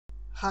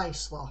Hi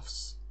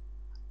Sloths,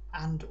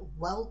 and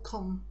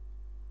welcome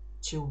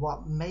to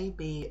what may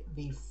be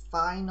the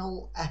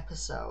final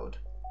episode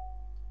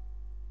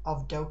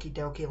of Doki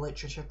Doki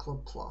Literature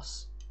Club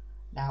Plus.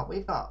 Now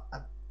we've got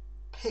a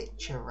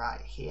picture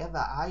right here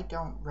that I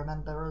don't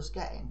remember us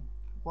getting.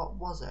 What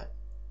was it?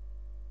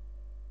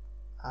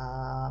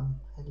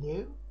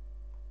 Hello?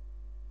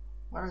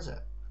 Where is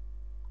it?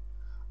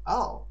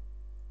 Oh.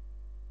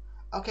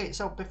 Okay,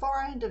 so before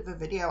I ended the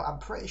video, I'm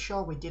pretty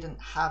sure we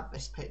didn't have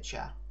this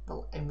picture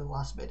in the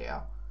last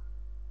video.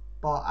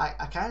 But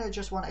I kind of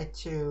just wanted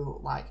to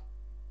like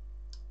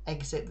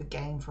exit the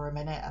game for a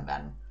minute and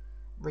then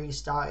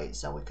restart it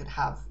so we could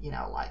have, you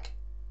know, like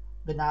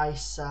the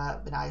nice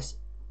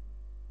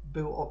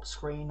boot up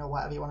screen or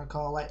whatever you want to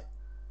call it.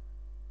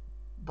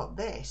 But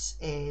this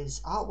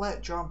is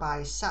artwork drawn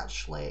by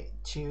Satchley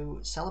to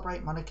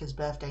celebrate Monica's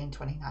birthday in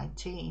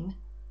 2019.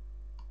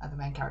 And the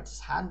main character's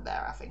hand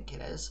there, I think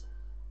it is.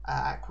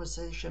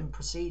 Acquisition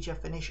procedure,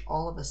 finish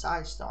all of the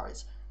side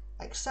stories.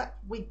 Except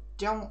we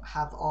don't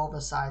have all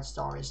the side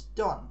stories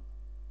done.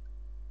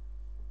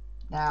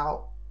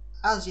 Now,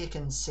 as you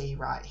can see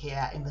right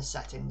here in the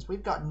settings,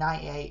 we've got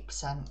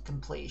 98%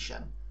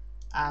 completion.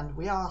 And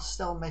we are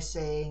still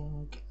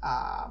missing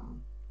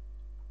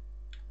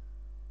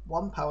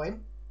one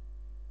poem,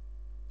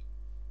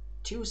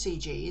 2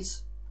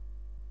 CGs,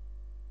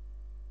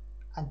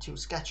 and 2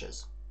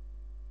 sketches.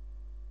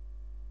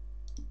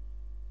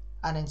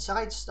 And in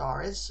side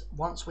stories,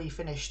 once we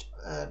finished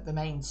the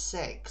main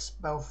 6,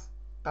 both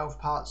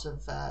parts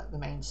of the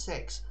main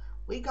 6,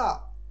 we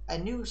got a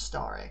new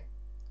story,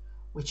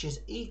 which is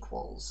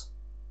Equals.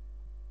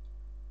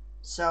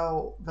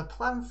 So the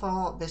plan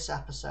for this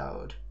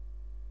episode,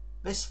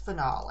 this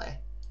finale,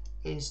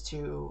 is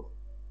to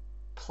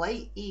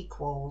play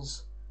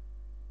Equals,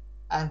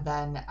 and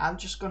then I'm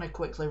just going to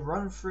quickly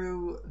run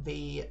through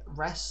the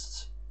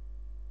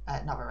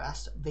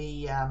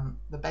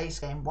the base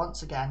game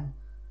once again,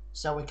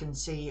 so we can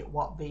see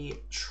what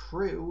the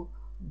true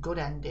good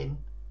ending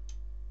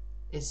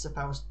is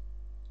supposed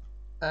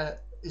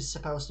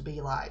to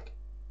be like,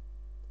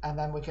 and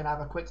then we can have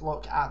a quick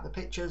look at the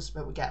pictures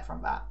that we get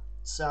from that.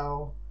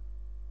 So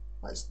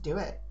let's do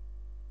it.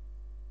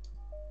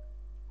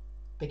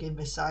 Begin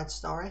this side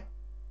story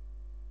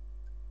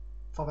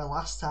for the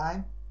last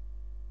time.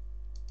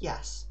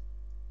 Yes.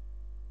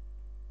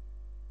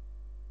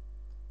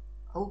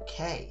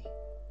 Okay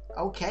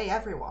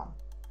everyone.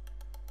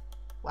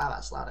 Wow,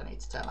 that's loud. I need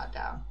to turn that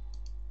down.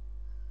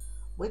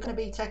 We're going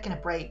to be taking a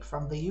break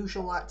from the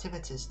usual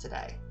activities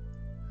today.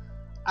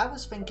 I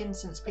was thinking,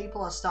 since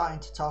people are starting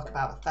to talk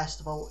about the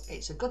festival,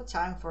 it's a good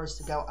time for us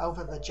to go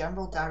over the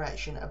general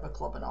direction of the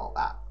club and all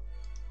that.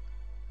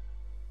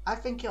 I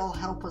think it'll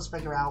help us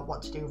figure out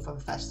what to do for the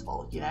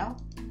festival, you know?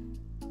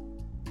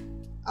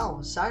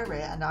 Oh,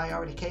 Syria and I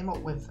already came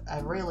up with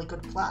a really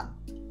good plan.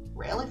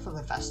 Really? For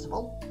the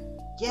festival?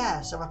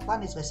 Yeah, so the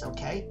plan is this,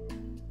 okay?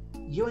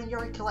 You and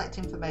Yuri collect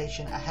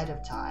information ahead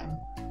of time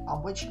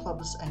on which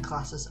clubs and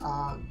classes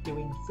are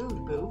doing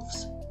food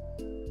booths.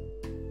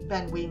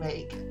 Then we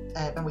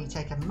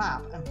take a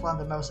map and plan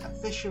the most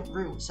efficient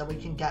route so we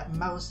can get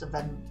most of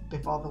them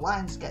before the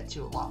lines get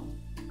too long.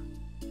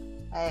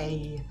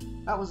 Hey,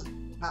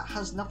 that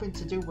has nothing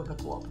to do with the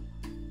club.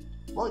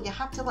 Well, you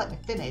have to let me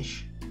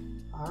finish.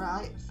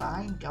 Alright,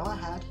 fine, go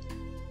ahead.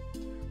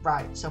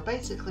 Right, so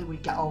basically we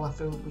get all the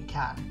food we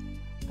can.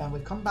 Then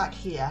we come back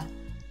here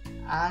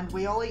and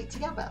we all eat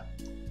together.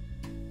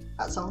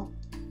 That's all.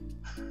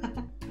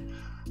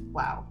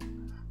 Wow,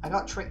 I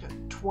got tricked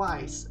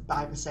twice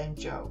by the same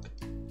joke.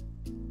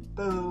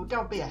 Boo,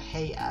 don't be a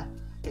hater.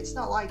 It's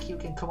not like you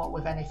can come up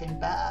with anything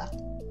better.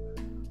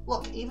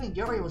 Look, even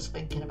Yuri was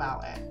thinking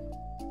about it.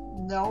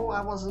 No,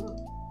 I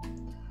wasn't.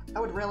 I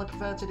would really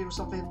prefer to do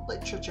something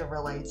literature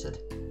related.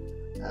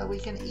 We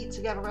can eat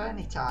together at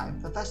any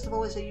time. The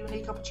festival is a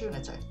unique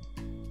opportunity.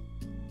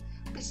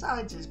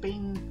 Besides, it's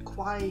been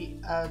quite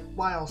a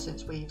while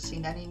since we've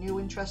seen any new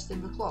interest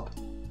in the club.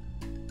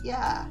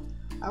 Yeah,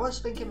 I was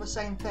thinking the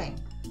same thing.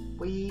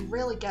 We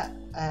really get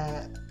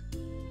a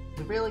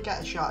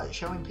shot at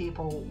showing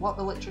people what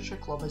the literature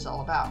club is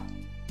all about.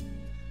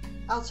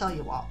 I'll tell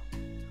you what,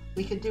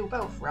 we can do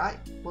both, right?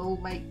 We'll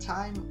make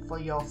time for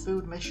your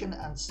food mission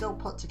and still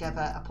put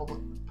together a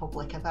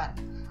public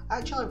event. I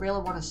actually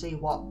really want to see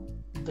what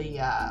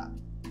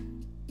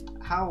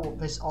how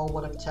this all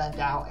would have turned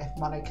out if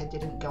Monica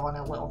didn't go on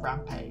a little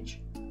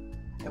rampage.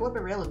 It would be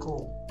really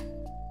cool.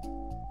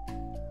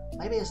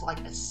 Maybe it's like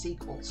a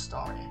sequel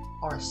story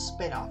or a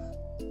spin-off.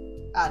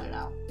 I don't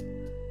know.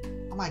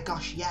 Oh my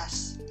gosh,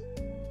 yes!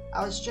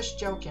 I was just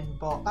joking,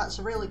 but that's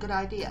a really good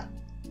idea.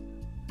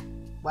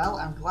 Well,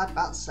 I'm glad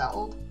that's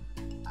settled.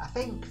 I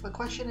think the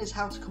question is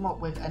how to come up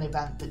with an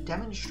event that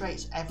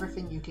demonstrates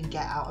everything you can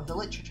get out of the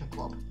literature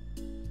club.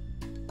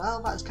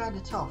 Well, that's kind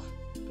of tough,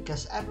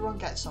 because everyone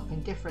gets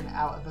something different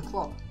out of the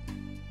club.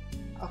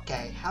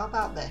 Okay, how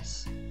about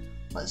this?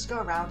 Let's go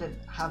around and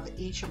have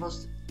each of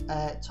us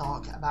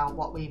talk about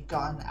what we've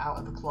gotten out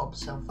of the club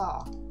so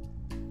far.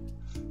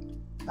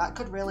 That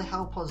could really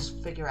help us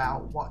figure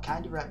out what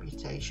kind of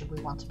reputation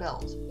we want to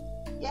build.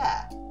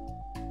 Yeah,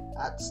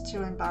 that's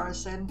too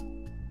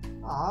embarrassing.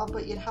 Aw,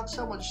 but you'd have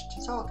so much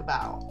to talk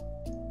about.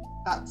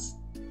 That's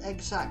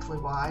exactly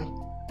why.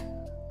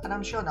 And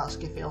I'm sure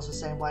Natsuki feels the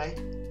same way.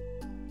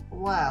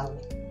 Well,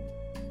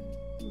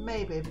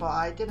 maybe, but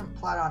I didn't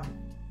plan on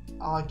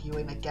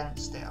arguing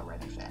against it or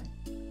anything.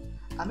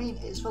 I mean,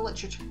 it's the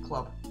literature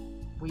club.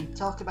 We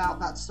talk about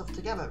that stuff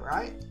together,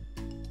 right?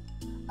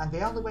 And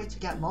the only way to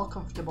get more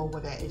comfortable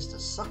with it is to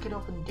suck it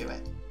up and do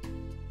it.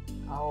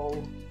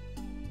 Oh,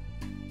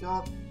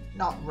 you're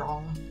not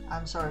wrong.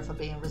 I'm sorry for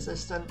being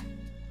resistant.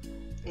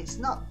 It's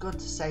not good to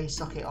say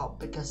suck it up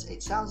because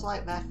it sounds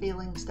like their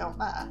feelings don't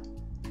matter.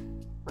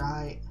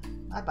 Right,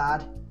 my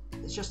bad.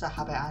 It's just a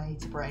habit I need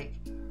to break.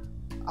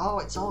 Oh,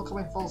 it's all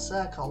coming full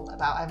circle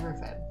about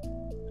everything.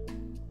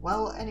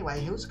 Well,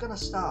 anyway, who's gonna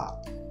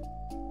start?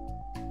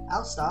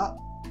 I'll start.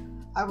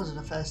 I was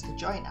the first to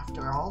join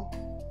after all.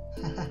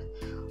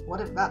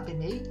 Wouldn't that be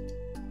me?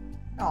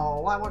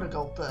 No, I want to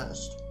go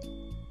first.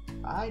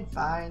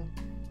 Fine.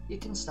 You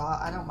can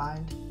start, I don't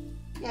mind.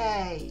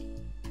 Yay!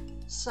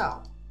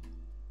 So,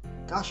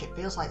 gosh, it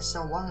feels like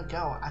so long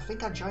ago. I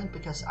think I joined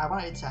because I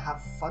wanted to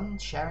have fun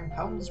sharing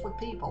poems with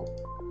people.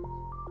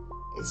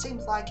 It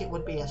seems like it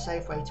would be a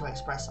safe way to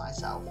express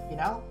myself, you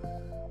know?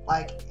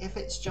 Like, if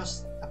it's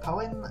just a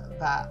poem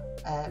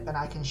that then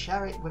I can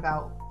share it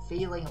without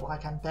feeling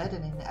like I'm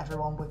burdening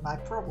everyone with my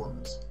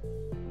problems.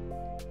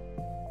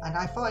 And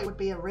I thought it would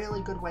be a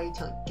really good way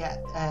to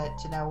get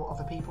to know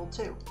other people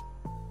too.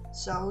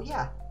 So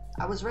yeah,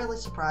 I was really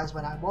surprised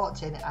when I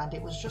walked in and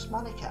it was just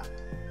Monica.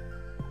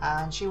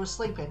 And she was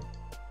sleeping.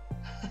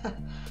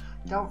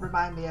 Don't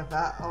remind me of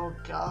that, oh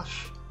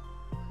gosh.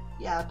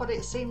 Yeah, but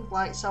it seemed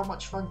like so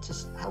much fun to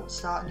help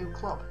start a new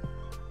club,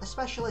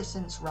 especially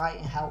since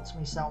writing helped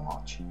me so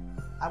much.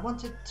 I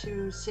wanted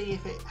to see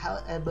if it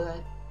helped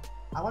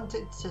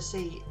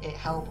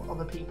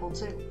other people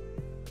too.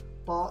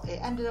 But it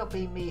ended up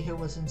being me who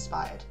was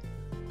inspired,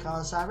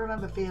 because I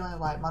remember feeling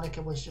like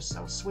Monica was just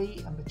so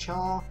sweet and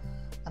mature,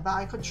 and that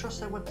I could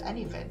trust her with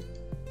anything.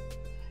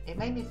 It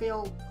made me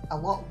feel a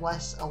lot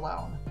less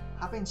alone,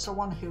 having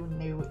someone who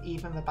knew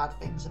even the bad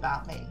things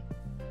about me.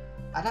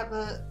 And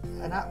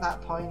at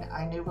that point,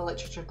 I knew the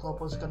literature club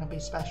was going to be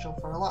special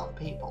for a lot of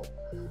people.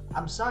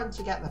 I'm starting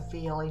to get the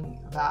feeling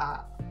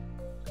that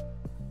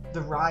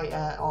the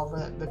writer or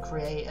the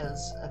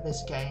creators of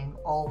this game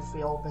all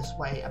feel this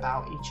way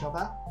about each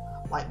other.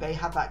 Like they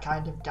have that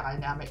kind of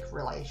dynamic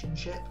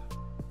relationship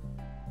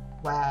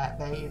where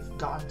they've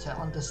gotten to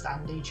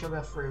understand each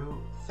other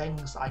through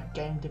things like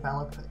game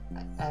development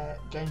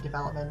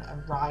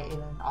and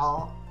writing and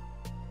art.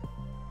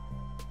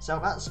 So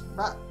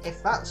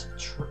if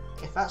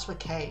that's the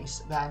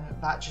case, then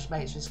that just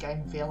makes this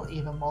game feel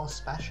even more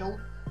special,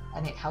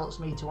 and it helps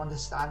me to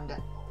understand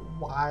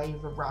why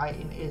the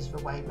writing is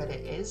the way that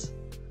it is.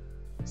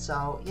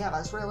 So yeah,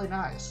 that's really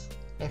nice,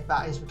 if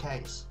that is the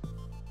case.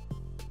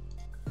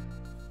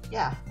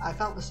 Yeah, I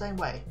felt the same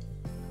way.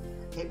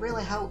 It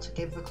really helped to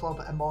give the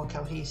club a more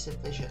cohesive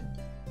vision.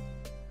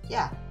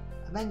 Yeah,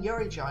 and then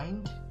Yuri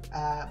joined,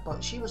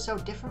 but she was so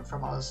different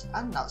from us,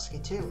 and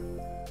Natsuki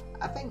too.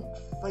 I think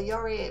for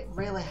Yuri it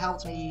really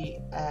helped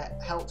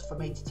for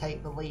me to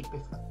take the lead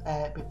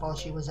before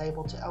she was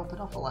able to open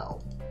up a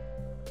little.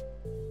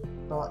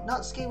 But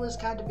Natsuki was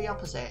kind of the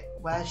opposite,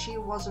 where she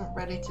wasn't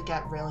ready to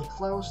get really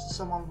close to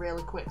someone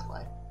really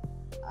quickly.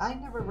 I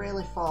never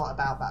really thought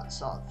about that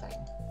sort of thing.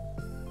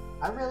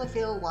 I really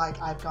feel like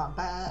I've gotten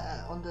better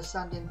at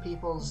understanding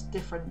people's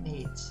different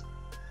needs,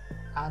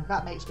 and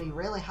that makes me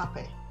really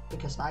happy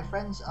because my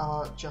friends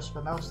are just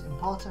the most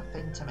important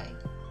thing to me.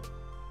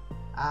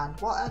 And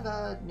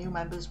whatever new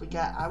members we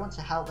get, I want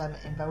to help them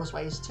in those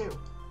ways too.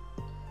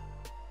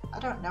 I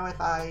don't know if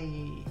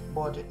I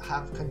would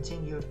have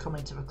continued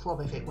coming to the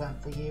club if it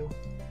weren't for you.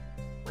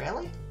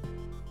 Really?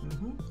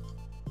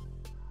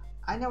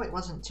 I know it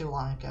wasn't too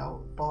long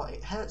ago, but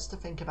it hurts to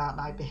think about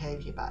my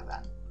behaviour back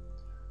then.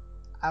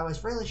 I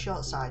was really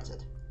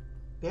short-sighted.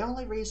 The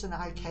only reason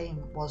I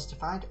came was to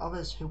find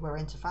others who were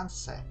into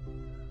fantasy.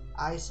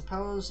 I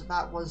suppose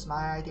that was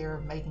my idea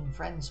of making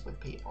friends with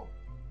people.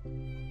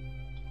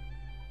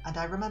 And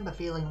I remember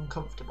feeling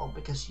uncomfortable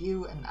because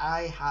you and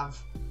I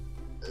have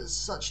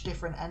such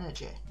different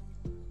energy.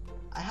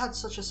 I had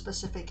such a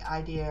specific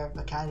idea of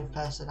the kind of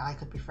person I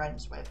could be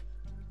friends with.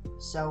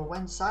 So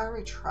when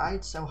Sayuri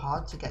tried so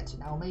hard to get to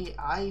know me,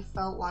 I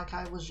felt like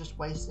I was just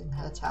wasting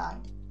her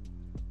time.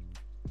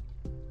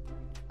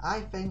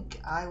 I think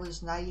I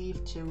was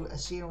naive to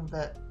assume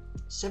that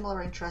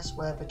similar interests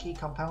were the key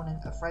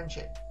component of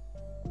friendship.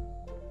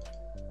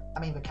 I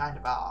mean, they kind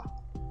of are.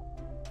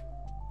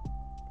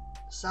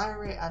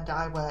 Sayuri and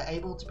I were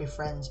able to be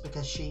friends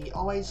because she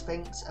always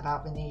thinks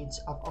about the needs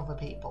of other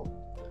people.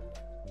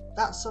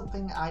 That's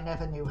something I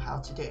never knew how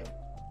to do,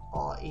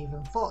 or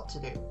even thought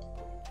to do.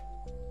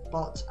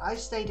 But I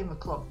stayed in the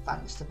club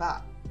thanks to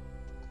that.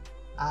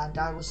 And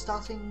I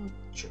started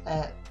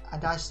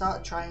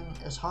trying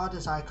as hard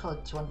as I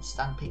could to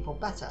understand people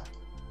better.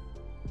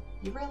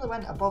 You really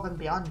went above and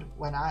beyond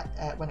when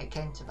it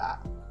came to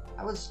that.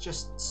 I was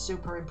just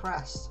super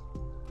impressed.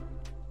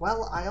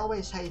 Well, I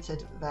always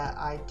hated that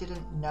I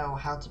didn't know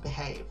how to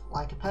behave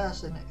like a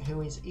person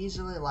who is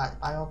easily liked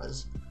by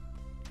others,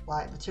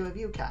 like the two of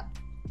you can.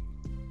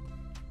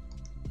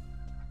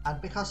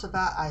 And because of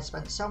that, I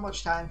spent so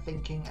much time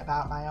thinking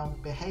about my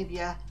own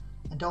behaviour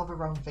and all the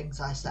wrong things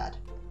I said.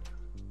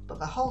 But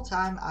the whole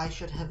time I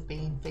should have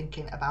been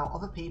thinking about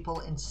other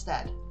people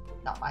instead,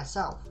 not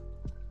myself.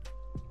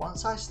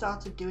 Once I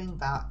started doing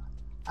that,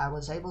 I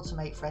was able to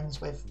make friends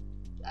with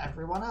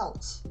everyone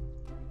else.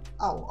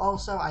 Oh,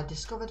 also I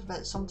discovered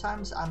that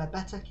sometimes I'm a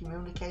better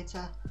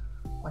communicator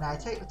when I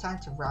take the time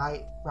to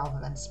write rather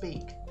than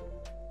speak.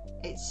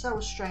 It's so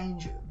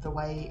strange the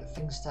way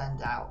things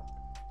turned out.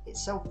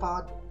 It's so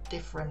far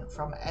different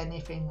from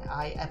anything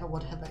I ever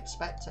would have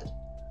expected.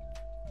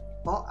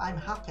 But I'm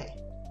happy.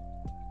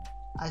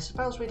 I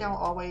suppose we don't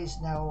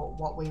always know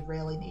what we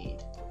really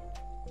need.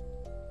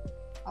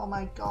 Oh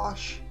my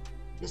gosh,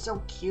 you're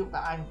so cute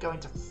that I'm going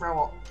to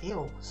throw up.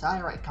 Ew,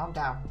 Sayori, calm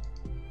down.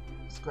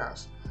 It's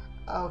gross.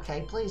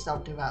 Okay, please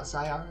don't do that,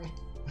 Sayori.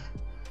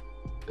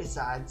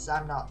 Besides,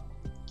 I'm not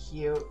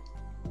cute.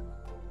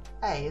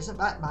 Hey, isn't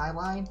that my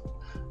line?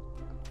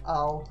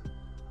 Oh,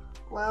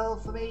 well,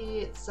 for me,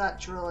 it's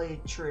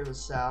actually true,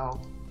 so...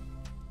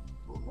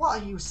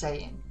 What are you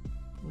saying?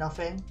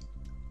 Nothing?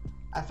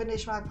 I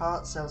finished my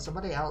part, so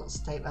somebody else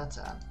take their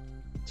turn.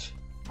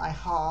 My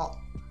heart.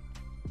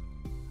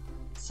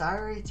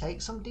 Sayori,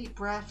 take some deep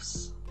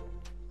breaths.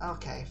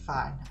 Okay,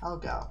 fine, I'll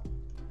go.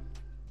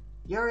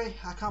 Yuri,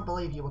 I can't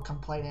believe you were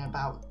complaining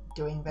about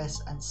doing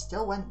this and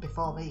still went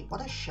before me.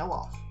 What a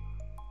show-off.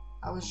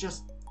 I was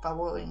just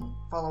following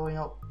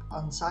up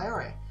on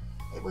Sayori.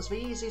 It was the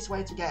easiest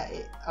way to get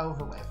it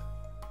over with.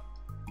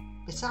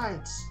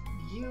 Besides,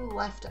 you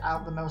left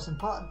out the most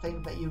important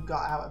thing that you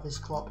got out of this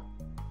club.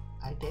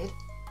 I did?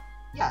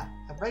 Yeah,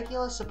 a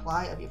regular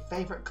supply of your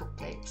favourite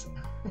cupcakes.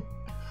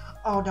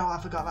 Oh no, I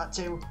forgot that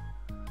too.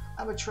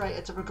 I'm a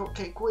traitor to the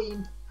cupcake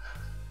queen.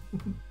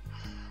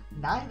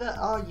 Neither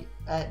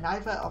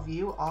of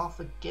you are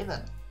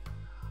forgiven.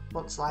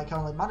 Looks like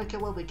only Monica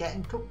will be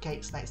getting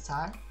cupcakes next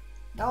time.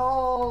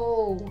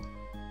 No!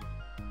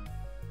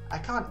 I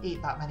can't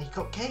eat that many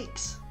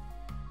cupcakes.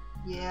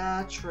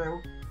 Yeah,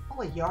 true.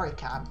 Only Yori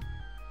can.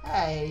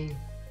 Hey!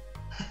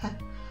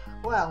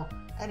 Well,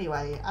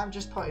 anyway, I'm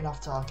just putting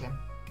off talking.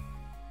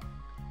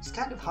 It's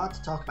kind of hard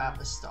to talk about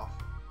this stuff.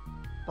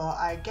 But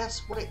I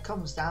guess what it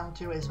comes down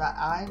to is that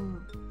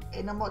I'm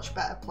in a much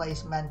better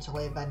place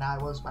mentally than I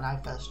was when I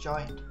first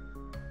joined.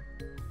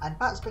 And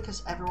that's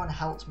because everyone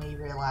helped me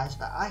realise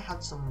that I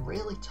had some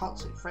really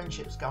toxic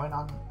friendships going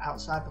on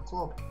outside the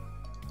club.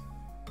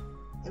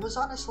 It was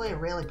honestly a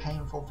really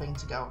painful thing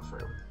to go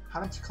through,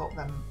 having to cut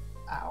them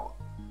out.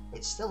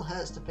 It still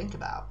hurts to think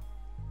about.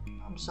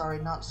 I'm sorry,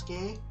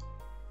 Natsuki.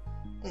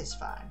 It's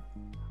fine.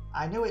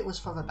 I knew it was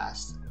for the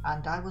best,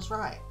 and I was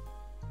right.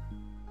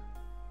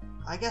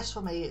 I guess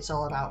for me it's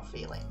all about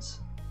feelings.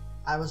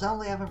 I was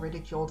only ever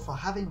ridiculed for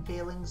having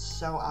feelings,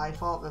 so I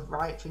thought the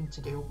right thing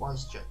to do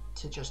was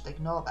to just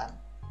ignore them.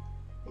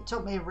 It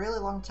took me a really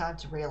long time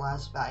to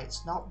realise that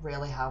it's not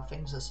really how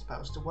things are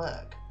supposed to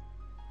work.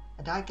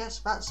 And I guess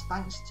that's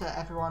thanks to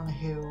everyone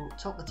who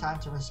took the time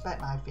to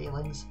respect my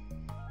feelings,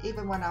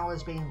 even when I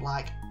was being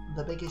like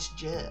the biggest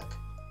jerk.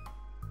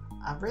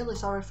 I'm really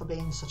sorry for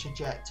being such a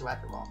jerk to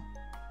everyone.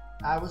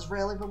 I was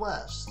really the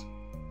worst.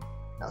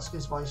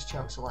 Natsuki's voice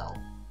chokes a little.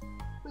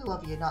 We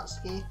love you,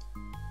 Natsuki.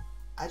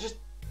 I just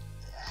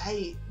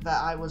hate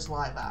that I was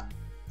like that.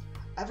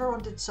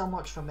 Everyone did so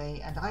much for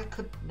me and I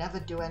could never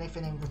do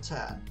anything in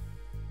return.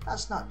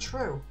 That's not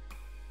true.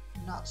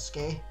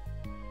 Natsuki.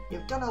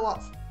 You've done a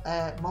lot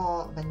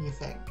more than you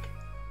think.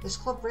 This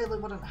club really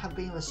wouldn't have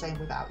been the same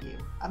without you.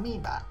 I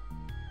mean that.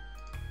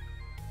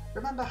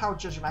 Remember how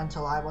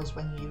judgmental I was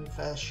when you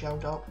first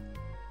showed up?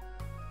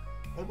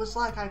 It was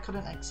like I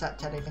couldn't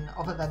accept anything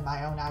other than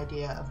my own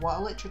idea of what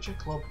a literature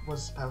club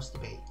was supposed to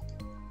be.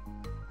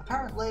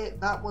 Apparently,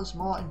 that was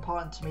more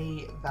important to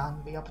me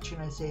than the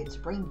opportunity to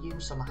bring you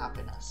some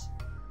happiness.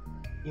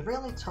 You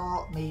really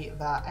taught me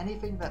that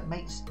anything that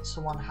makes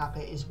someone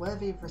happy is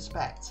worthy of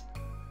respect.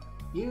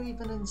 You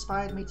even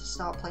inspired me to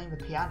start playing the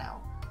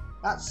piano.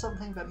 That's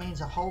something that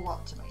means a whole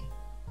lot to me.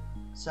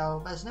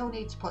 So there's no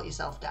need to put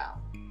yourself down.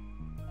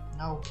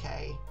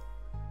 Okay.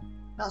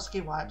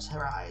 Natsuki wipes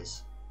her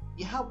eyes.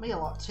 You helped me a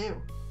lot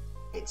too.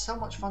 It's so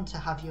much fun to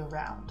have you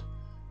around.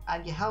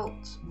 And you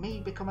helped me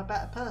become a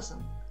better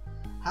person.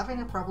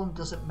 Having a problem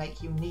doesn't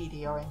make you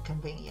needy or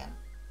inconvenient.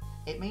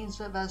 It means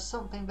that there's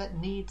something that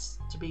needs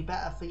to be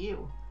better for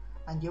you,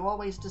 and you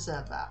always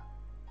deserve that.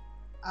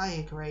 I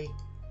agree.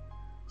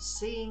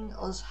 Seeing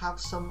us have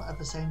some of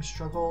the same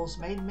struggles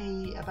made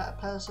me a better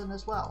person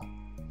as well.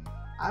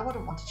 I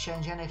wouldn't want to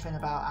change anything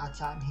about our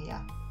time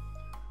here.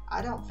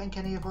 I don't think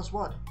any of us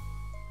would.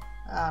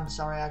 I'm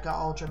sorry I got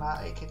all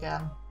dramatic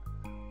again.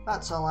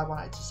 That's all I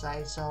wanted to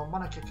say, so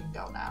Monica can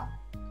go now.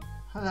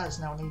 There's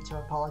no need to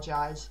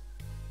apologise.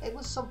 It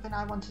was something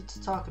I wanted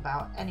to talk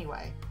about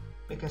anyway,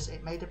 because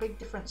it made a big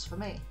difference for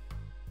me.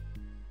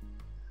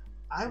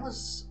 I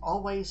was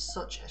always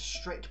such a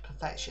strict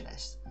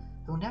perfectionist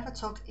who never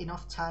took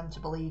enough time to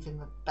believe in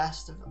the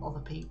best of other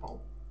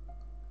people.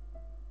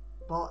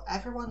 But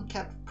everyone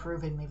kept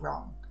proving me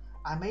wrong.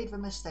 I made the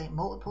mistake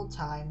multiple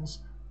times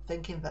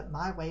thinking that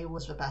my way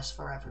was the best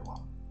for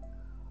everyone,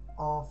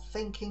 or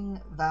thinking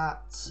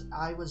that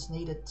I was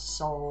needed to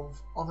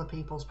solve other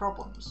people's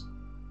problems.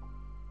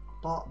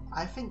 But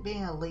I think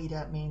being a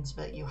leader means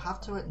that you have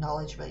to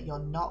acknowledge that you're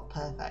not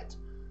perfect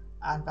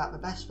and that the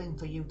best thing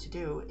for you to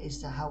do is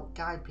to help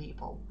guide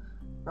people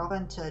rather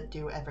than to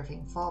do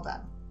everything for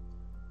them.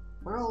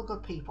 We're all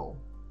good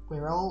people.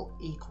 We're all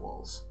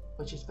equals,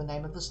 which is the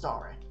name of the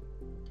story.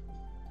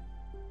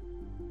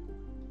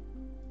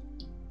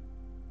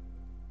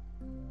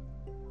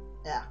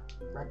 Yeah,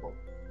 Red Bull.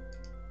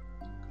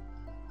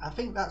 I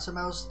think that's the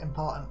most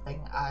important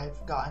thing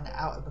I've gotten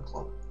out of the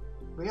club.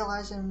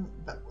 Realizing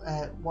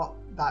that, what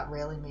that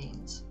really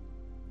means.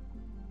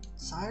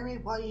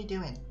 Sayuri, what are you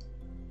doing?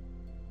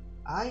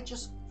 I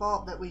just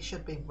thought that we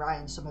should be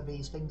writing some of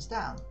these things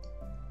down.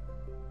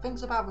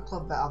 Things about the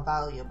club that are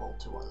valuable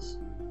to us.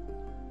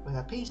 With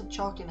a piece of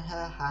chalk in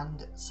her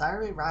hand,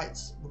 Sayuri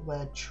writes the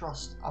word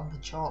trust on the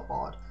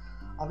chalkboard.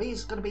 Are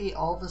these going to be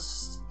all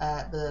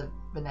the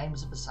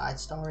names of the side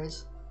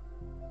stories?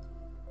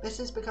 This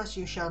is because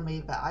you showed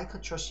me that I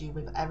could trust you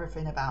with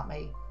everything about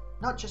me,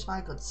 not just my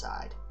good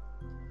side.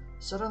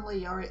 Suddenly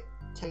Yori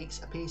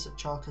takes a piece of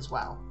chalk as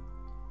well.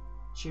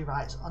 She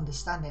writes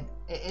understanding.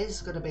 It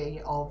is going to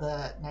be all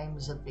the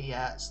names of the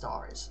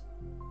stories.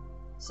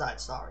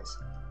 Side stories.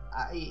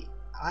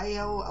 I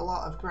owe a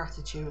lot of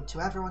gratitude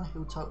to everyone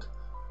who took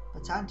the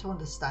time to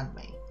understand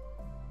me,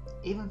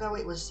 even though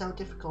it was so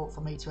difficult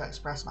for me to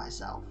express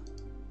myself.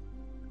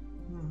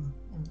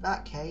 In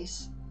that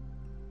case,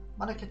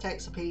 Monica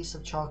takes a piece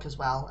of chalk as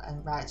well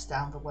and writes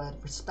down the word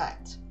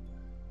respect.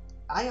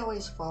 I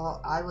always thought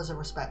I was a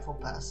respectful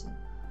person,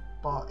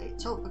 but it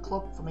took the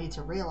club for me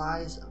to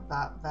realise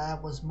that there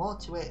was more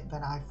to it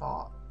than I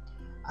thought,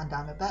 and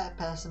I'm a better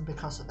person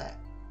because of it.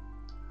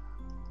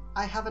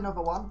 I have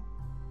another one.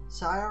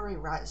 Sayuri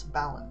writes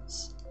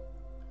balance.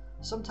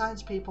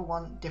 Sometimes people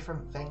want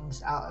different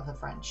things out of a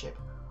friendship,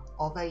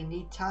 or they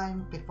need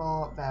time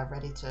before they're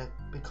ready to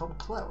become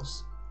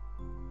close.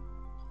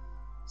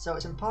 So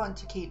it's important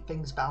to keep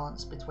things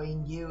balanced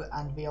between you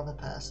and the other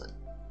person.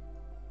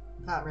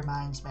 That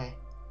reminds me.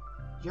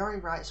 Yuri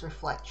writes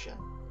reflection.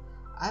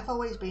 I've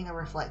always been a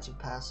reflective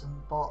person,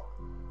 but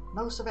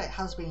most of it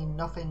has been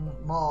nothing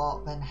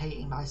more than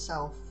hating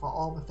myself for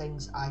all the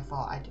things I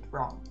thought I did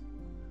wrong.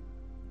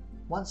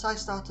 Once I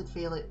started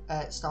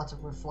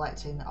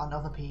reflecting on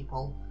other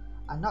people,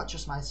 and not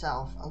just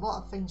myself, a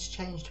lot of things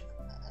changed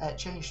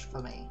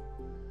for me.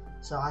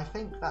 So I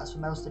think that's the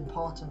most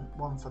important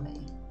one for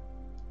me.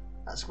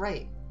 That's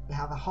great. We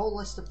have a whole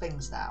list of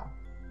things now.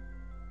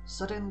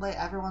 Suddenly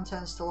everyone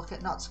turns to look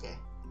at Natsuki.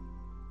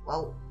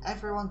 Well,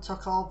 everyone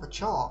took all the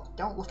chalk.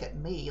 Don't look at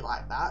me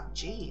like that.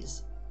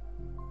 Jeez.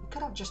 You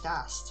could have just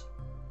asked.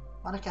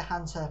 Monica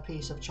hands her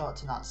piece of chalk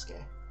to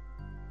Natsuki.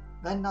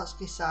 Then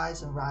Natsuki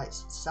sighs and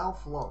writes,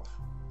 self-love.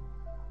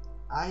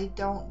 I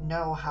don't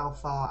know how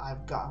far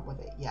I've gotten with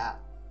it yet,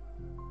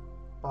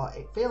 but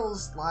it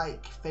feels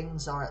like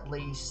things are at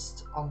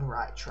least on the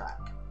right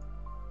track.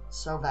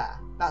 So there,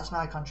 that's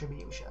my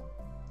contribution.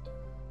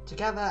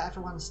 Together,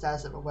 everyone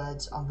stares at the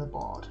words on the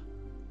board.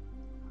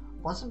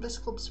 Wasn't this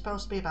club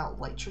supposed to be about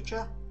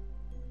literature?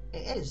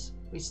 It is.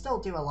 We still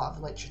do a lot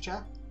of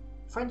literature.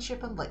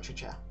 Friendship and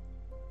literature.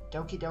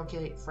 Doki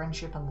Doki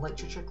Friendship and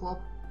Literature Club.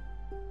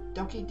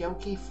 Doki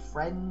Doki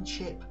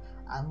Friendship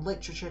and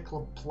Literature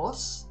Club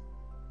Plus?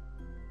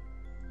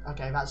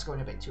 Okay, that's going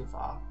a bit too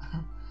far.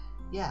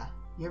 Yeah,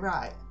 you're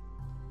right.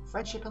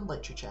 Friendship and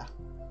literature.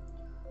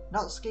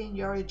 Natsuki and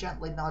Yuri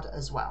gently nod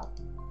as well.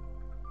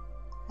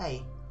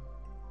 Hey,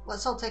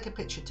 let's all take a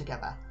picture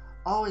together.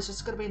 Oh, is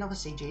this going to be another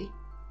CG?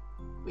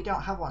 We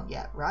don't have one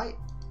yet, right?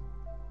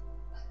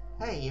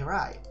 Hey, you're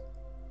right.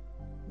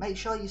 Make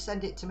sure you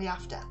send it to me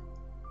after.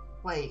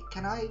 Wait,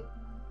 can I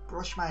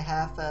brush my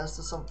hair first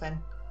or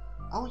something?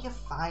 Oh, you're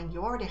fine.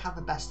 You already have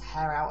the best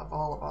hair out of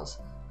all of us.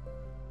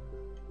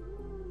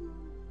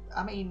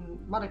 I mean,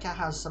 Monica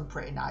has some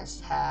pretty nice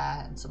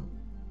hair and some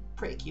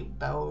pretty cute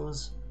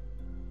bows.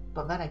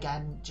 But then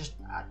again, just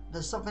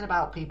there's something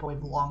about people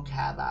with long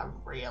hair that I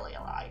really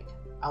like.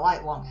 I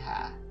like long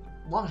hair.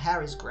 Long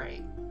hair is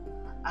great.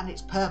 And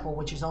it's purple,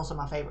 which is also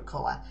my favourite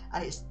colour.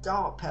 And it's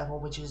dark purple,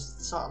 which is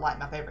sort of like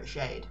my favourite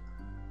shade.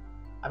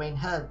 I mean,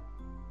 her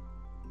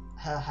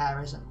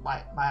hair isn't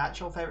like my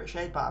actual favourite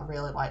shade, but I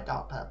really like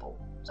dark purple.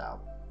 So,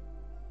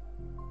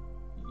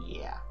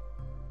 yeah.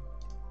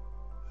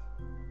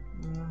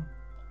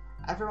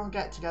 Everyone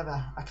get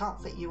together. I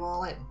can't fit you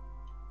all in.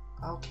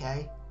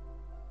 Okay.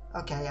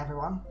 Okay,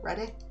 everyone.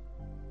 Ready?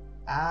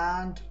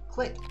 And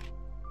click.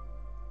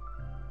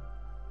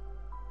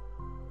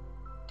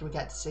 Do we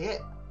get to see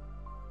it?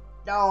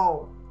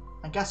 No!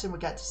 I'm guessing we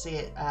get to see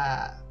it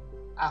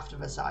after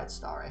the side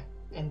story.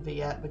 In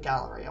the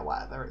gallery or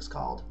whatever it's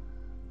called.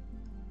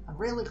 I'm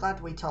really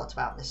glad we talked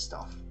about this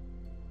stuff.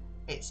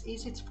 It's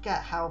easy to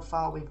forget how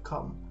far we've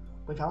come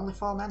With only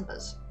 4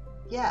 members.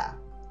 Yeah,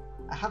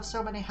 I have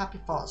so many happy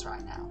thoughts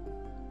right now.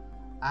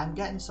 I'm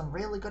getting some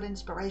really good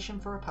inspiration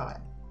for a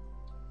poem.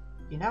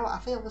 You know, I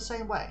feel the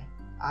same way.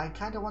 I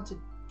kind of want to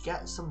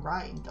get some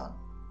writing done.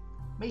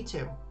 Me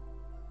too.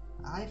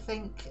 I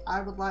think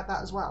I would like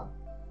that as well.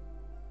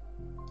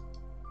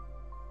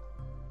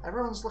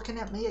 Everyone's looking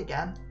at me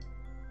again.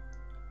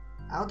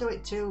 I'll do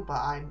it too, but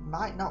I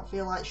might not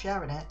feel like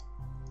sharing it.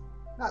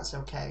 That's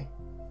okay.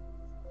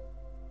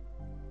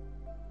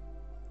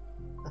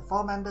 The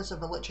 4 members of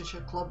the literature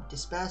club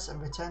disperse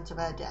and return to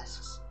their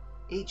desks,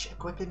 each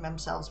equipping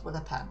themselves with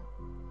a pen.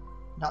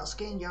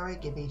 Natsuki and Yuri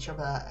give each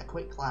other a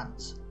quick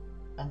glance,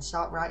 then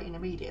start writing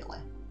immediately.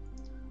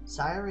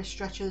 Sayori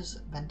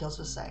stretches, then does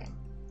the same.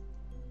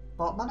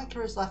 But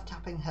Monika is left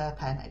tapping her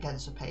pen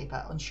against the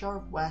paper, unsure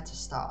of where to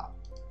start.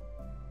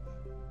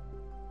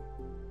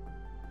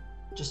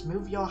 Just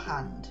move your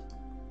hand,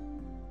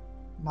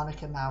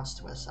 Monika mouths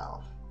to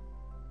herself.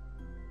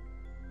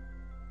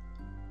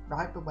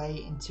 Right the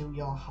way into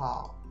your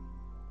heart.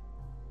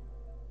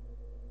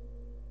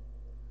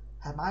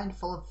 Her mind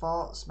full of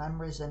thoughts,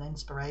 memories and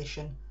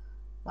inspiration,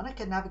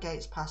 Monika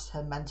navigates past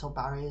her mental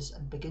barriers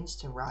and begins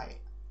to write.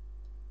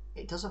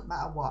 It doesn't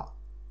matter what,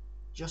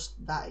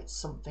 just that it's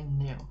something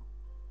new.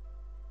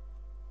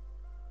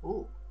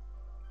 Ooh,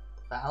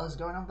 what the hell is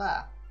going on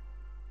there?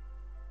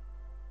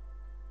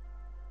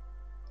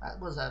 That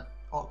was an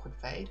awkward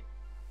fade.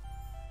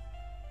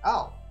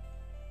 Oh,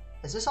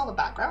 is this all the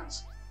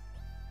backgrounds?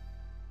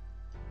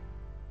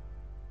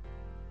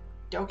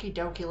 Doki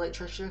Doki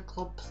Literature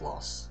Club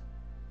Plus.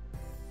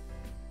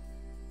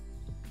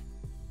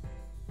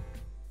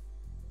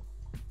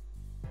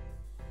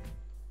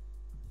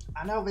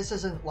 I know this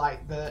isn't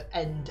like the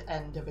end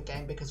of the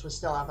game because we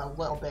still have a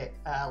little bit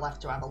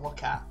left to have a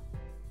look at.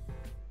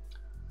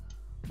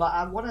 But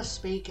I want to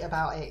speak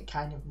about it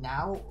kind of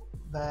now,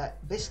 that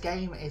this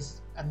game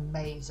is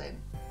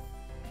amazing.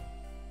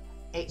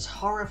 It's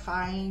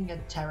horrifying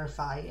and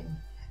terrifying.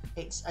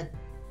 It's a...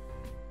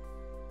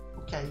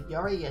 Okay,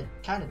 Yuri, you're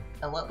kind of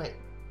a little bit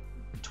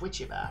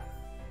twitchy there.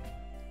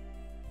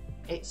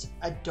 It's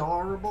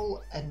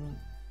adorable and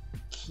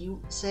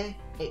cutesy.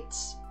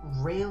 It's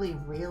really,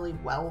 really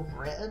well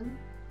written.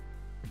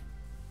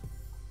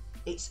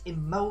 It's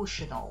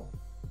emotional.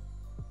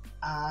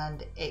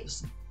 And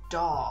it's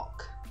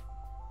dark.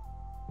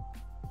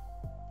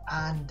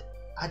 And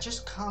I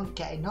just can't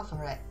get enough of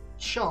it.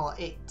 Sure,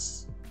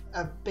 it's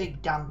a big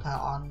damper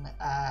on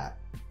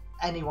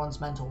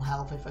anyone's mental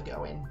health if they're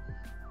going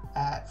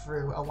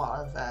through a lot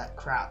of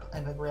crap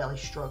and they're really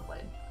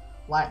struggling.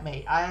 Like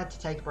me, I had to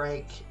take a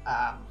break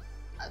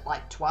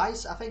like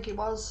twice, I think it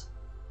was,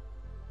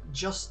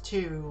 just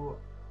to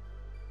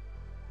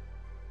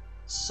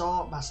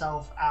sort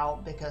myself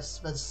out,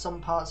 because there's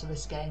some parts of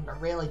this game that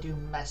really do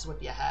mess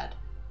with your head,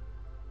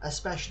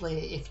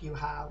 especially if you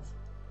have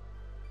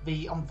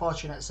the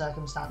unfortunate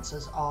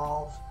circumstances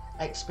of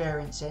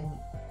experiencing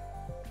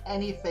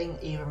anything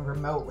even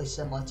remotely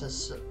similar to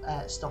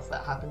stuff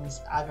that happens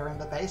either in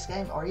the base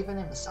game or even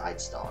in the side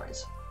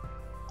stories.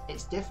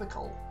 It's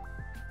difficult.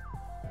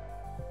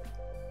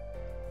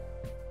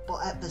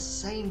 But at the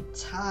same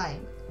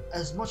time,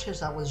 as much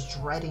as I was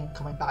dreading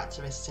coming back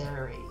to this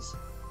series,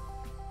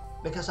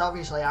 because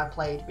obviously I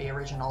played the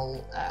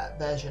original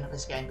version of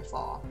this game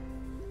before,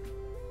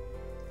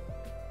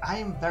 I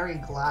am very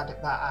glad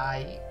that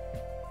I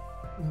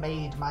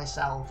made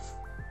myself...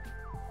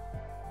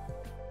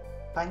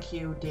 Thank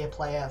you, dear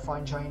player, for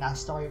enjoying our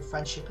story of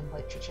friendship and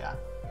literature.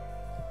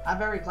 I'm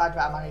very glad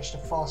that I managed to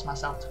force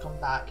myself to come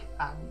back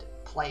and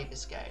play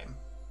this game.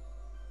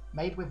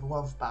 Made with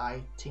love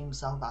by Team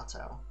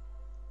Salvato.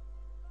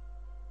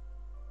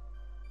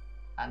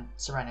 And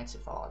Serenity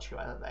Forge,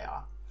 whoever they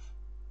are.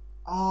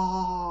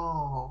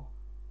 Oh!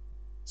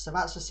 So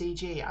that's the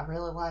CG, I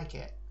really like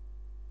it.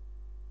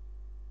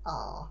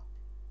 Oh.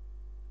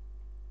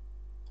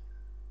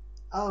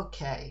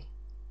 Okay.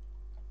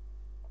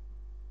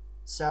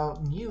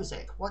 So,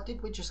 music. What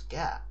did we just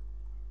get?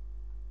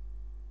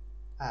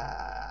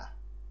 I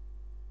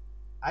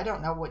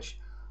don't know which...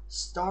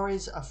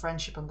 Stories of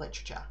friendship and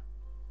literature.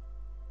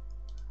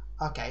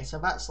 Okay, so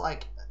that's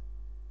like...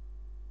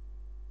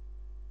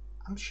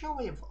 I'm sure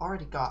we've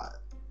already got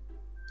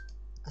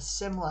a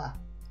similar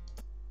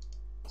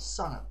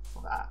song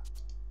for that.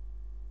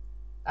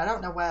 I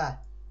don't know what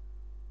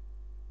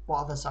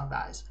other song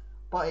that is,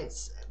 but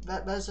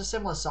there's a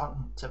similar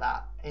song to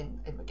that in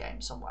the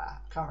game somewhere.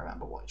 I can't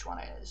remember which one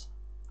it is.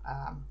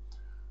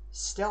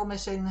 Still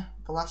missing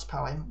the last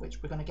poem,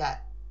 which we're going to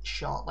get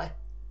shortly.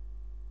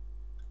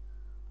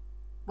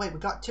 Wait, we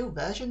got 2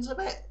 versions of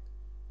it?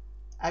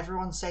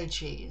 Everyone say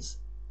cheese.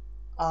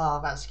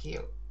 Oh, that's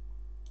cute.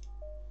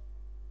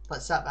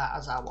 Let's set that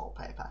as our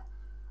wallpaper.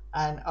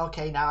 And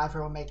okay, now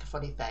everyone make a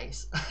funny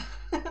face.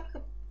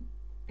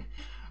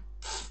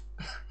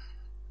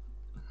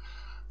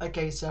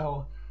 Okay,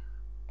 so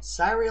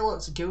Sayori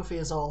looks goofy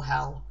as all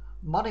hell.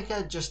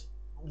 Monika just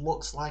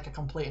looks like a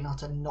complete and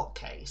utter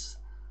nutcase.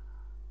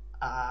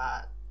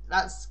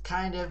 That's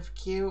kind of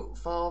cute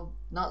for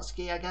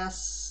Natsuki, I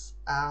guess.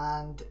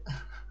 And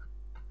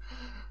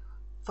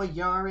for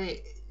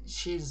Yuri,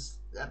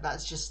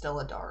 that's just still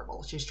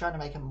adorable. She's trying to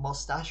make a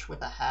mustache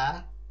with her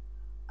hair,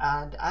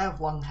 and I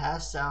have long hair,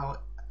 so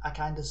I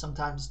kind of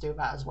sometimes do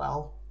that as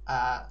well,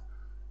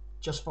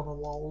 just for the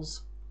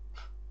lols,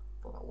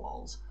 for the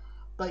lols.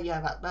 But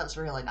yeah, that's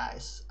really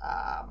nice.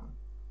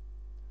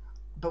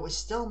 But we're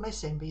still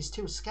missing these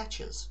two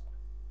sketches.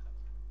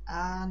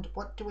 And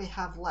what do we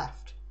have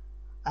left?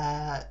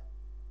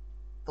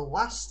 The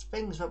last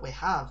things that we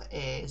have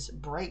is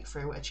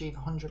breakthrough, achieve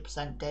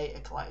 100%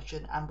 data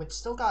collection, and we've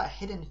still got a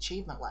hidden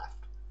achievement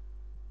left,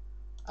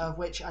 of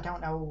which I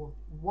don't know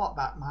what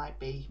that might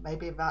be.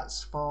 Maybe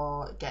that's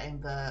for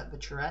getting the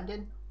true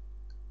ending.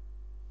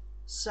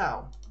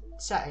 So,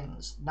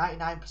 settings,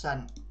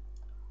 99%.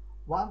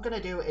 What I'm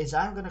going to do is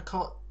I'm going to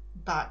cut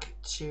back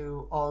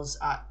to us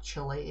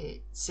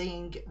actually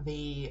seeing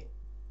the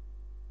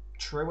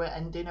truer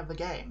ending of the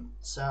game.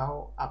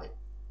 So, I'll be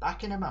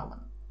back in a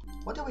moment.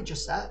 What did we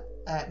just say,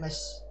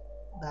 miss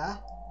there?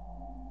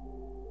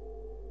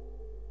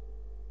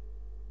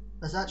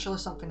 There's actually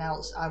something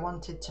else. I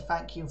wanted to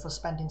thank you for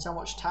spending so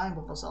much time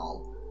with us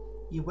all.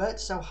 You worked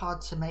so hard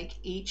to make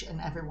each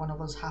and every one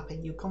of us happy.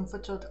 You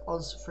comforted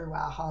us through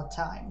our hard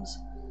times,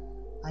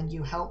 and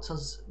you helped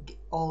us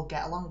all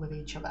get along with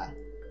each other.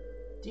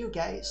 Do you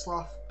get it,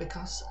 Sloth?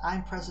 Because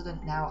I'm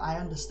president now, I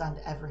understand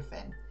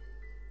everything.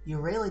 You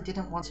really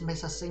didn't want to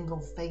miss a single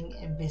thing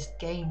in this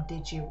game,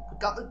 did you? We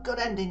got the good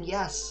ending,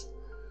 yes!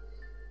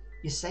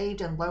 You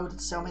saved and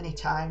loaded so many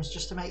times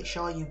just to make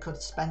sure you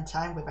could spend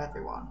time with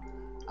everyone.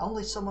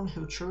 Only someone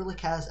who truly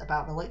cares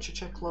about the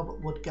literature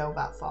club would go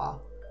that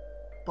far.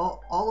 But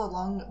all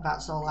along,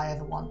 that's all I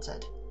ever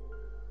wanted.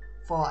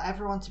 For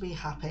everyone to be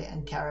happy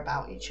and care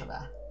about each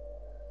other.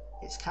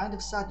 It's kind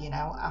of sad, you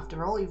know,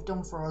 after all you've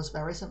done for us,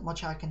 there isn't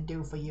much I can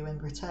do for you in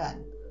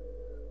return.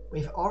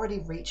 We've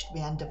already reached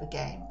the end of the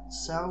game,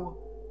 so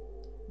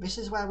this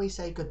is where we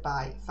say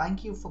goodbye.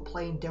 Thank you for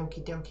playing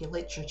Doki Doki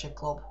Literature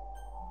Club.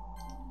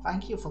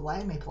 Thank you for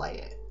letting me play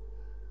it.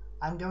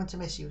 I'm going to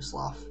miss you,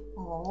 Sloth.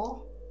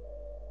 Aww.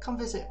 Come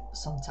visit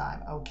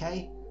sometime,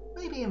 okay?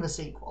 Maybe in the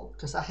sequel,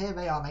 because I hear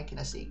they are making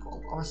a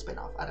sequel, or a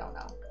spin-off, I don't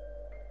know.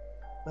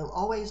 We'll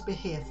always be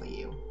here for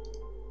you.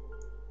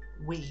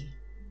 We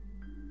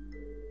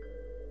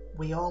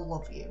all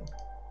love you.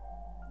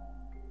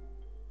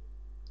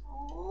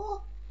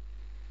 Aww.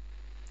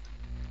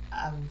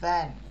 And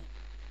then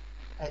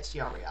it's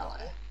your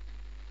reality.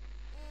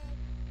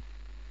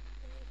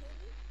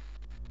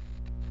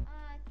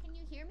 Can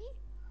you hear me?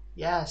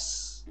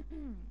 Yes.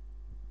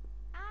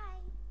 Hi,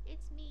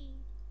 it's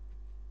me.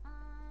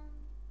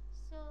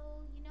 So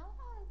you know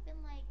how I've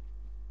been like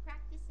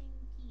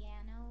practicing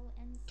piano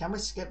and stuff? Can we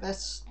skip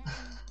this?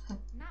 And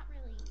not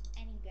really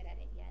any good at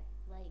it yet,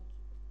 like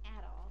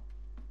at all.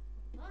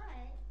 But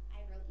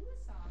I wrote you a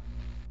song,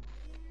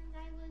 and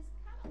I was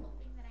kind of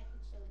hoping that I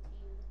could show it to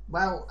you.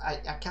 Well, I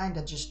kind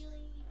of just...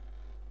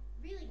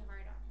 Really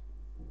hard on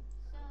it.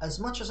 So, As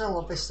much as I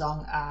love this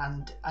song,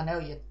 and I know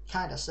you're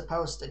kind of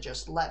supposed to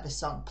just let this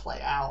song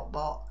play out,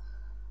 but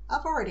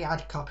I've already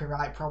had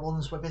copyright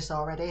problems with this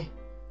already.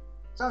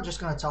 So I'm just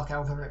going to talk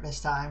over it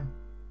this time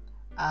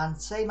and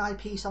say my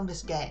piece on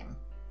this game.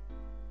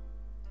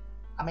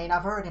 I mean,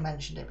 I've already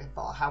mentioned it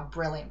before, how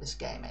brilliant this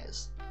game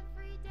is.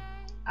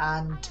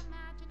 And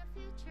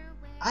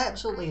I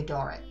absolutely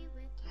adore it.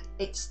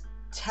 It's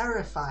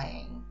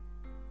terrifying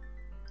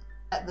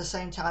at the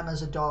same time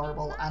as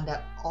adorable, and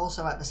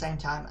also at the same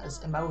time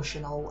as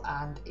emotional,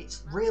 and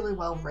it's really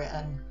well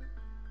written.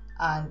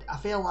 And I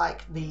feel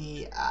like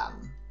the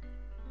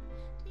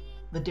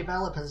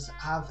developers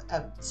have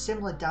a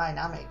similar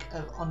dynamic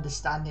of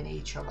understanding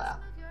each other,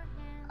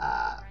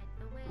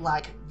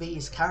 like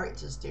these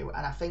characters do,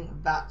 and I think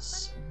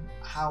that's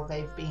how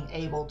they've been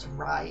able to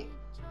write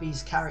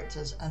these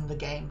characters and the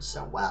game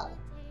so well.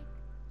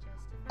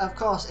 Of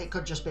course, it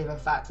could just be the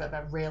fact that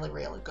they're really,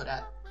 really good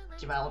at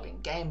developing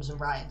games and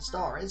writing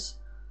stories,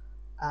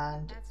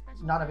 and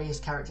none of these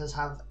characters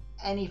have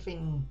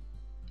anything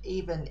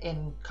even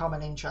in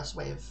common interest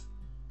with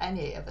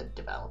any of the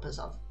developers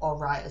of or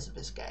writers of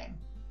this game.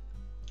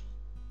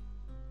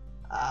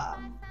 Oh,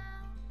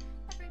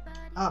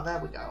 there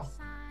we go.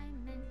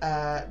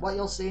 What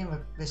you'll see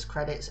in this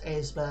credits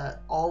is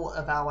that all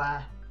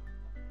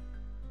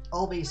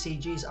these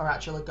CGs are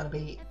actually going to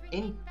be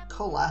in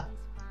colour,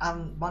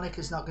 and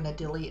Monica's not going to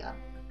delete them.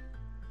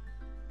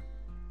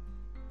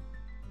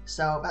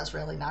 So that's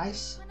really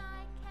nice.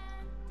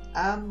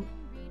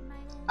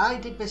 I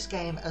did this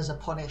game as a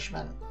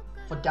punishment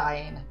for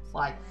dying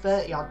like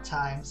 30 odd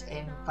times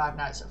in Five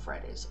Nights at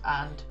Freddy's,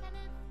 and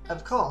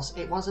of course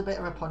it was a bit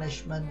of a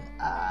punishment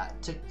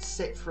to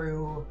sit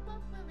through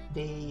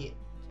the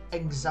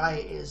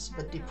anxieties,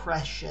 the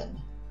depression,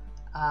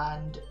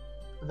 and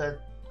the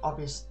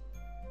obvious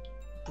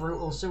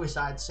brutal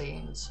suicide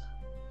scenes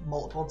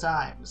multiple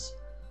times.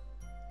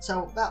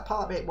 So that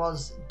part of it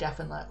was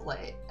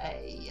definitely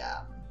a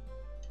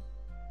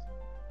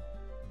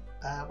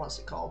what's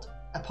it called?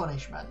 A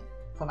punishment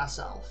for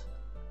myself.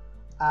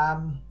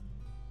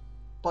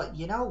 But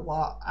you know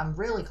what? I'm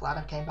really glad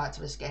I came back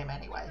to this game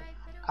anyway.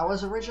 I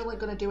was originally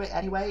going to do it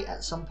anyway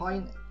at some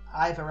point,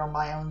 either on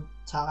my own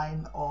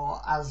time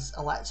or as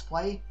a Let's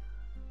Play,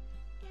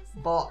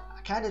 but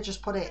I kind of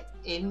just put it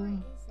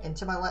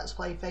into my Let's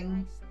Play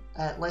thing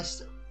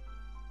list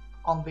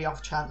on the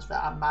off chance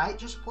that I might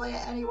just play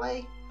it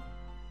anyway.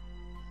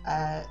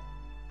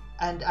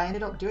 And I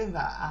ended up doing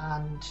that,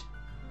 and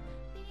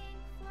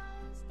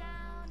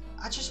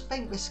I just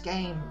think this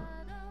game,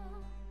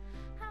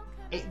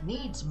 it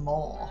needs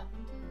more.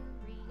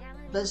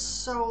 There's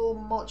so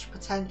much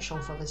potential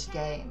for this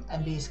game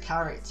and these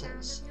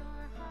characters,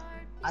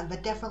 and they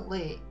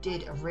definitely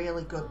did a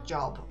really good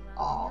job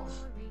of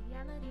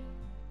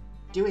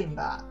doing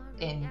that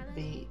in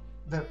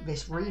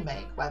this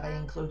remake where they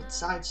included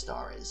side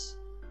stories.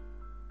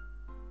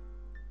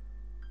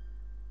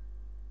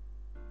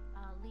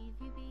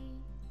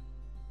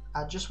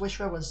 I just wish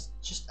there was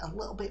just a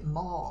little bit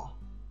more.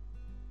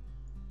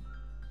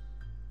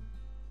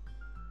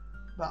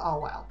 But oh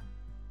well,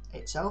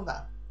 it's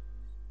over.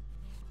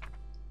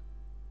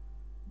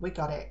 We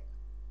got it.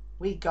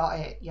 We got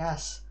it,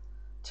 yes.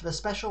 To the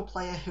special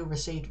player who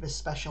received this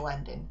special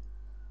ending.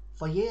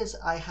 For years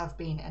I have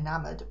been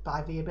enamoured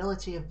by the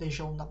ability of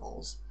visual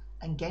novels,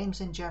 and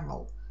games in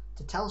general,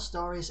 to tell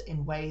stories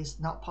in ways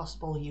not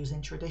possible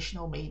using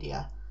traditional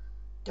media.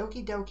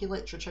 Doki Doki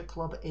Literature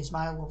Club is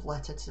my love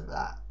letter to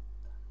that.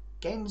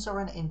 Games are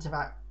an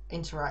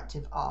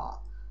interactive art.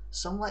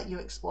 Some let you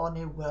explore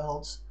new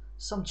worlds,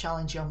 some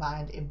challenge your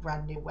mind in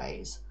brand new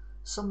ways,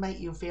 some make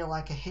you feel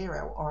like a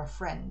hero or a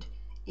friend,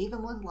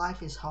 even when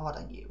life is hard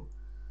on you.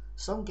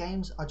 Some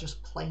games are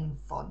just plain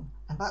fun,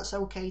 and that's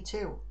okay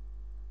too.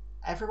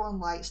 Everyone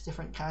likes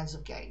different kinds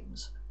of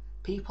games.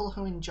 People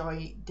who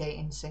enjoy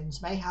dating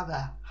sims may have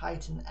a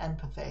heightened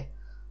empathy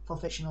for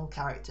fictional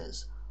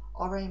characters,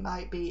 or they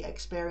might be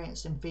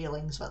experiencing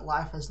feelings that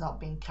life has not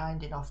been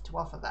kind enough to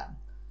offer them.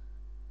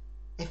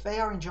 If they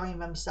are enjoying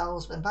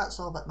themselves, then that's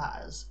all that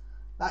matters.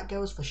 That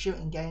goes for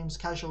shooting games,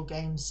 casual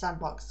games,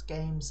 sandbox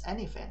games,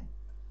 anything.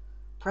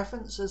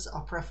 Preferences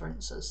are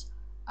preferences,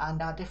 and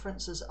our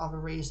differences are the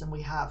reason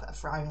we have a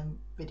thriving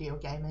video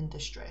game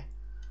industry.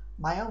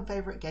 My own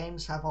favourite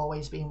games have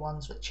always been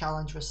ones that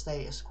challenge the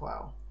status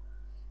quo.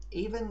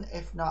 Even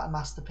if not a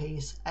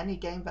masterpiece, any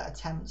game that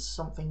attempts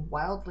something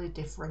wildly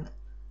different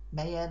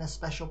may earn a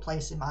special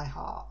place in my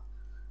heart.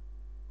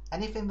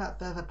 Anything that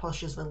further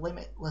pushes the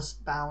limitless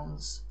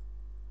bounds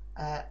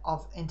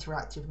of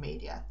interactive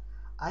media.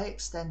 I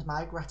extend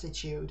my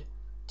gratitude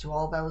to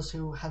all those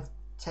who have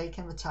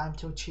taken the time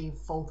to achieve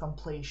full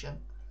completion.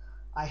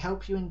 I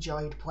hope you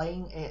enjoyed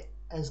playing it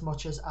as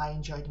much as I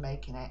enjoyed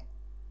making it.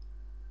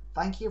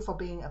 Thank you for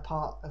being a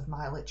part of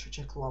my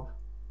literature club.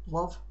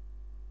 Love,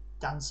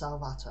 Dan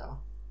Salvato.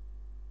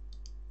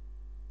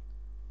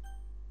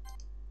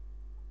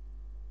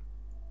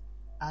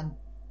 And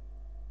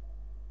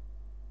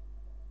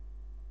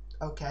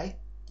okay,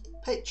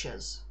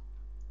 pictures.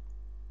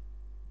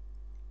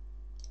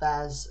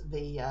 There's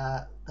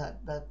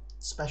the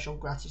special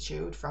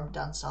gratitude from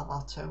Dan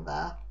Salvato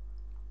there.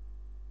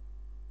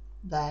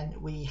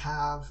 Then we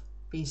have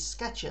these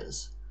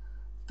sketches.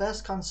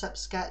 First concept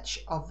sketch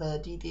of the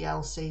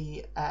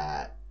DDLC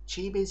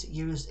chibis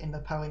used in the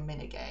poem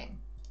minigame.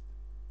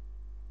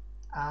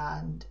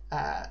 And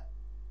a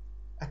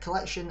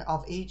collection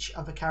of each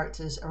of the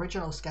characters'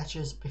 original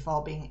sketches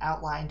before being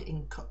outlined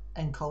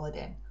and coloured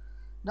in.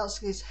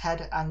 Natsuki's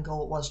head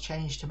angle was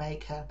changed to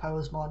make her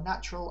pose more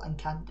natural and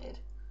candid,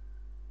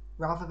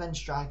 rather than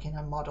striking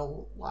a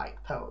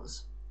model-like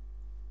pose.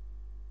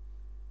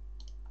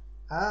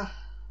 I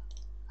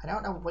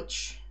don't know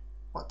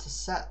what to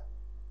set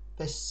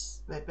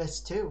this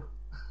to.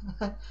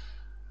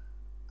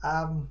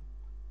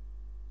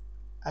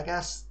 I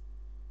guess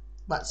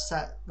let's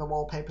set the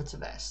wallpaper to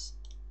this.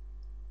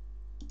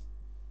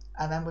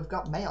 And then we've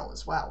got mail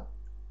as well.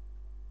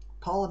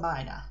 Paula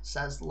Miner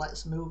says,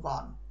 let's move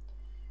on.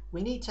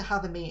 We need to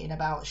have a meeting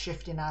about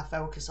shifting our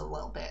focus a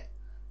little bit.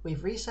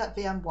 We've reset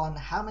VM1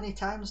 how many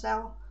times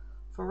now?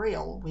 For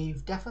real,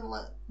 we've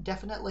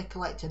definitely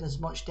collected as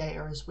much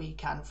data as we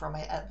can from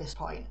it at this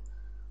point.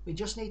 We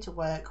just need to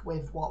work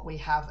with what we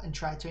have and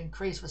try to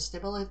increase the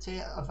stability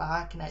of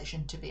our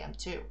connection to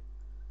VM2.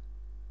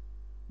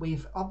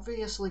 We've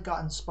obviously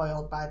gotten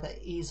spoiled by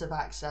the ease of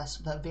access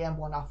that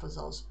VM1 offers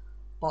us,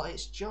 but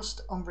it's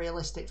just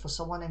unrealistic for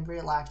someone in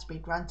real life to be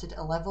granted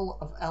a level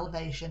of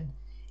elevation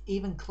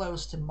even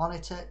close to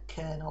monitor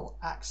kernel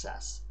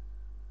access,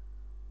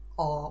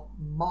 or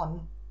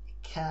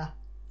MON-K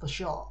for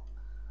short.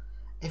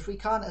 If we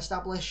can't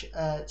establish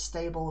a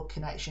stable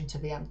connection to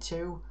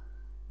VM2,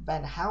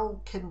 then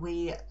how can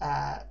we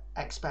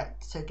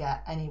expect to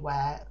get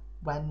anywhere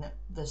when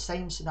the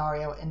same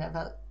scenario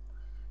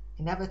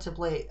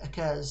inevitably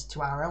occurs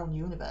to our own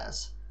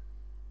universe?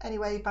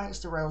 Anyway, thanks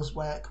to Rose's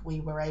work, we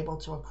were able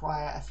to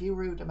acquire a few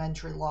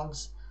rudimentary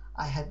logs.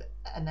 I have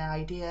an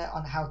idea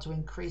on how to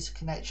increase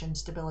connection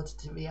stability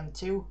to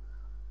VM2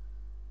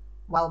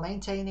 while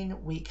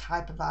maintaining weak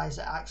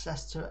hypervisor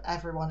access to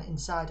everyone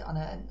inside on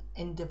an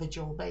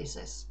individual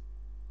basis.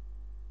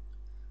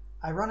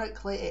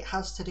 Ironically, it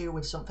has to do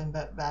with something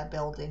that they're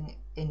building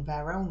in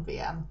their own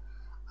VM.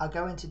 I'll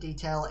go into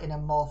detail in a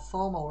more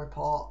formal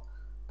report,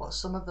 but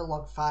some of the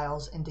log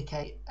files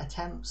indicate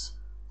attempts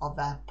of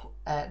theirs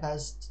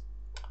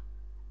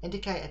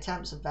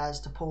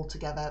to pull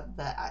together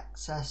the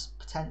access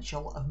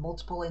potential of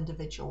multiple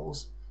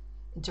individuals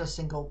into a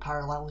single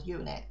parallel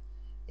unit.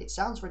 It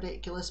sounds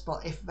ridiculous,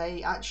 but if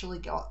they actually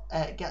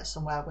get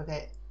somewhere with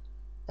it,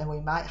 then we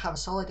might have a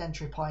solid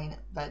entry point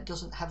that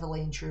doesn't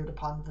heavily intrude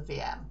upon the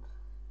VM.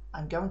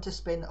 I'm going to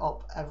spin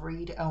up a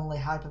read-only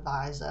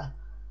hypervisor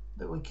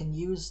that we can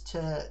use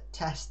to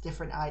test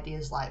different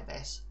ideas like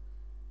this.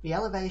 The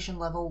elevation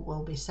level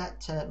will be set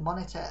to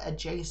monitor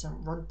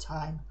adjacent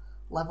runtime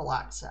level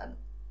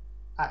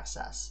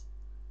access.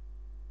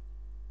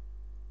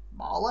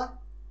 Mauler?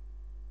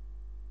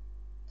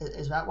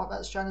 Is that what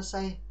that's trying to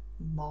say?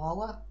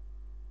 Mauler?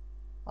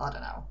 I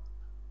don't know.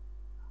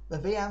 The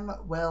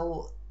VM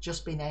will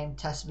just be named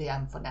Test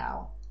VM for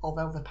now,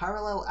 although the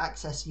parallel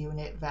access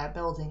unit they're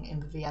building in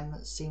the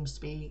VM seems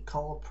to be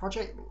called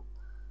Project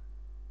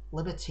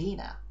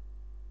Libertina.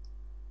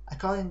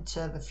 According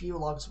to the few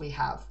logs we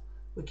have,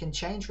 we can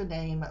change the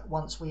name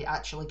once we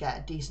actually get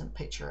a decent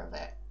picture of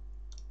it.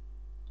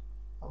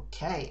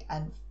 Okay,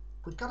 and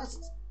we've got a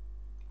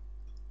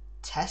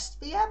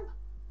test VM?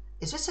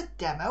 Is this a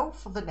demo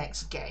for the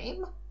next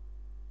game?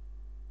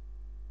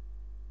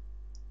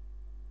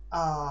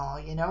 Oh,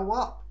 you know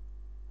what?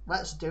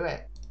 Let's do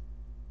it.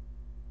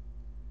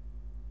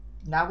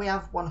 Now we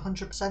have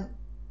 100%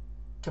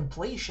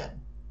 completion.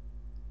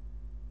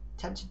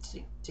 Attempting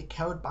to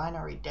decode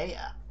binary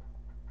data.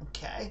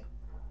 Okay.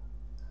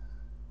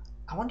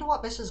 I wonder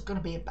what this is going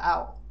to be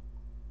about.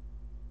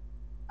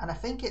 And I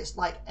think it's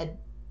like a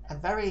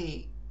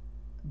very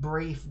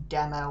brief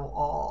demo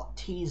or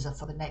teaser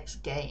for the next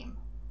game.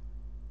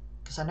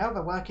 Because I know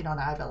they're working on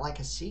either like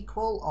a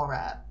sequel or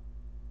a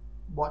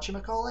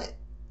whatchamacallit.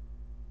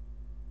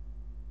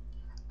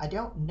 I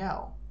don't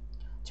know.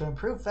 To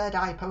improve third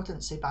eye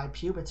potency by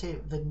puberty,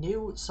 the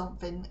new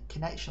something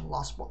connection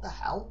loss. What the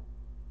hell?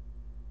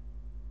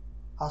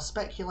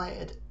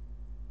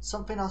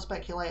 Something or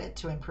speculated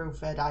to improve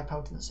third eye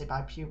potency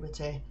by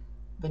puberty,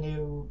 the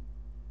new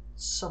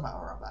summer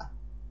or other.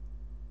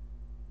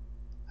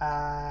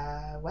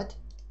 What?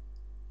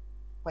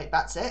 Wait,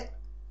 that's it?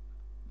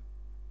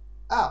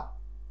 Oh.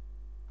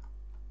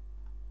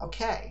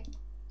 Okay.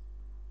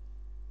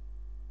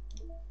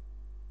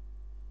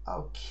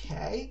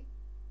 Okay.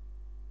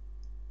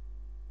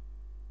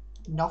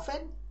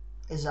 Nothing?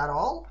 Is that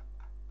all?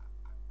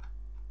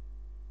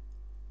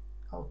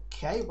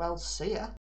 Okay, well, see ya.